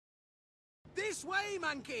This way,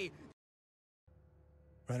 monkey!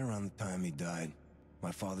 Right around the time he died, my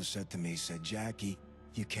father said to me, Jackie,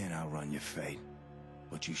 you can't outrun your fate,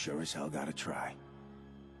 but you sure as hell gotta try.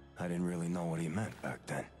 I didn't really know what he meant back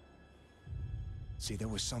then. See, there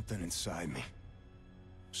was something inside me.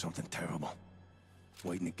 Something terrible.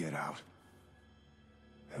 Waiting to get out.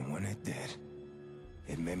 And when it did,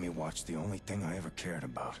 it made me watch the only thing I ever cared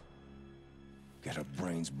about. Get her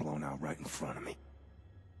brains blown out right in front of me.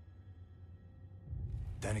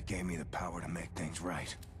 Then it gave me the power to make things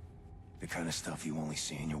right. The kind of stuff you only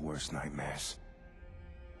see in your worst nightmares.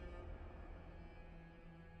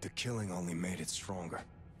 The killing only made it stronger.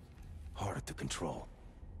 Harder to control.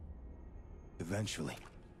 Eventually,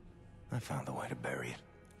 I found a way to bury it.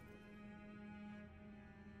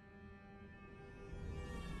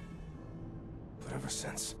 But ever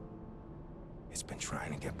since, it's been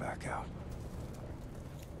trying to get back out.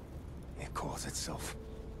 It calls itself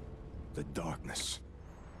the Darkness.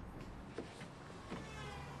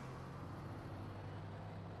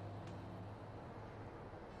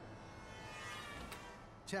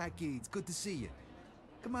 Jackie, it's good to see you.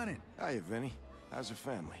 Come on in. Hiya, Vinny. How's your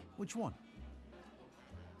family? Which one?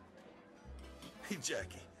 Hey,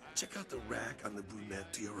 Jackie, check out the rack on the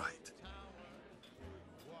brunette to your right.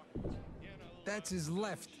 That's his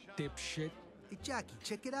left, dipshit. Hey, Jackie,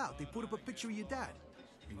 check it out. They put up a picture of your dad.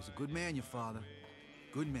 He was a good man, your father.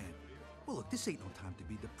 Good man. Well, look, this ain't no time to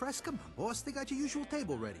be depressed. Come on, boss. They got your usual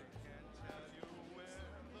table ready.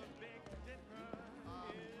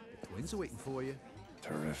 The twins are waiting for you.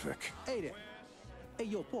 Terrific. Hey there. Hey,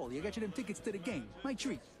 yo, Paulie, I got you them tickets to the game. My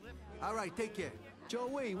treat. All right, take care.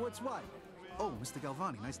 Joey, what's what? Oh, Mr.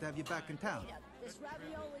 Galvani, nice to have you back in town. This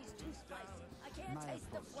ravioli's too spicy. I can't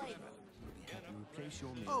taste the flavor.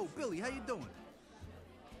 Oh, Billy, how you doing?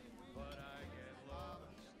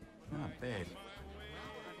 Not bad.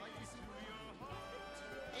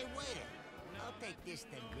 Hey, waiter. I'll take this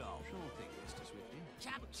then go. Sure, I'll take this with you.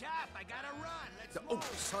 Chop, chop. I gotta run. Let's Oh, move.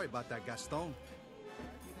 sorry about that, Gaston.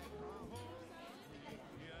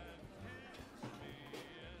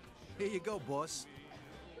 Here you go, boss.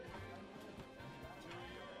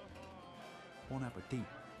 Bon appetit.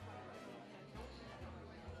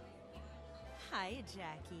 Hi,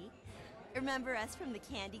 Jackie. Remember us from the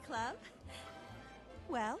Candy Club?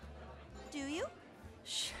 Well, do you?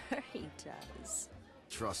 Sure he does.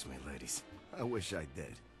 Trust me, ladies. I wish I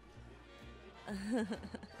did.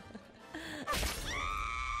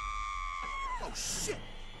 Oh, shit!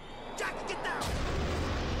 Jackie, get down!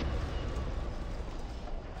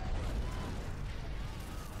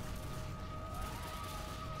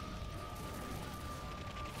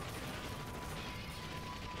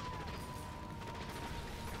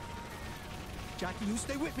 Jackie, you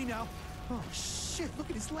stay with me now. Oh, shit, look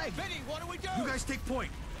at his leg. Vinny, what do we do? You guys take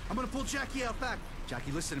point. I'm gonna pull Jackie out back.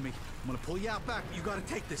 Jackie, listen to me. I'm gonna pull you out back, but you gotta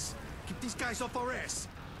take this. Keep these guys off our ass.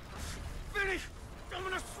 Vinny, I'm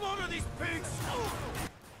gonna slaughter these pigs!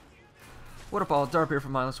 What up all, Darp here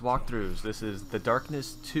from Mindless Walkthroughs. This is The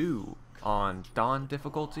Darkness 2 on Dawn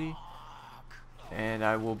difficulty. And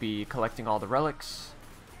I will be collecting all the relics.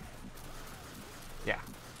 Yeah,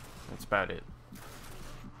 that's about it.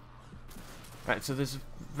 Alright, so this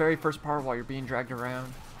very first part while you're being dragged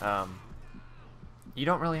around, you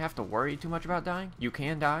don't really have to worry too much about dying. You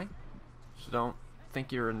can die, so don't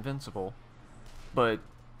think you're invincible. But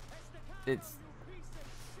it's,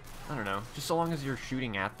 I don't know, just so long as you're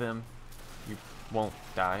shooting at them, you won't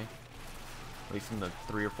die. At least in the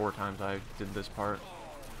 3 or 4 times I did this part.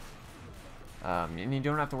 And you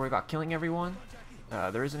don't have to worry about killing everyone.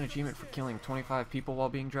 There is an achievement for killing 25 people while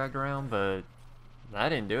being dragged around, but I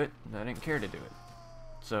didn't do it. I didn't care to do it.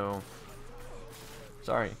 So,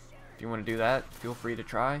 sorry. If you want to do that, feel free to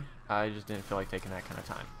try. I just didn't feel like taking that kind of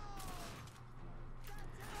time.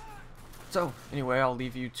 So, anyway, I'll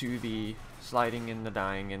leave you to the sliding and the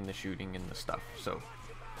dying and the shooting and the stuff. So,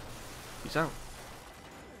 peace out.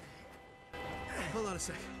 Hold on a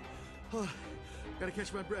sec. Hold on. Gotta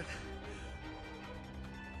catch my breath.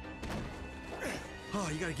 Oh,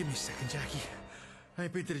 you gotta give me a second, Jackie. I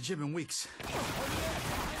ain't been to the gym in weeks. Oh,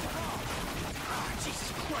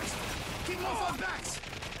 Jesus Christ! Keep them off our backs!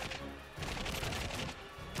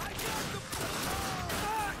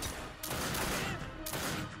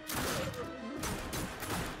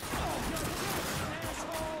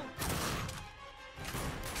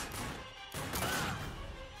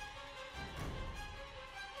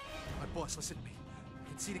 My boss, listen to me. I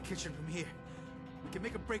can see the kitchen from here. We can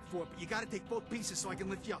make a break for it, but you gotta take both pieces so I can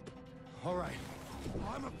lift you up. All right.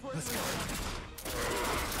 I'm afraid. Let's go.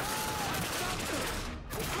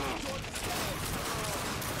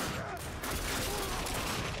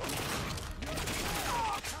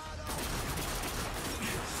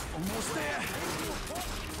 Almost there.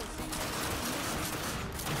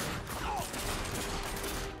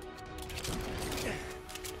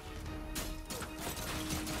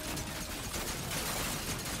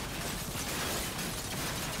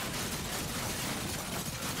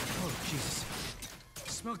 Oh, Jesus.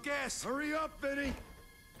 Smell gas. Hurry up, Vinny!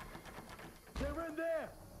 They're in there!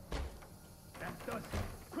 That does it.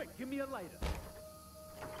 Quick, give me a lighter.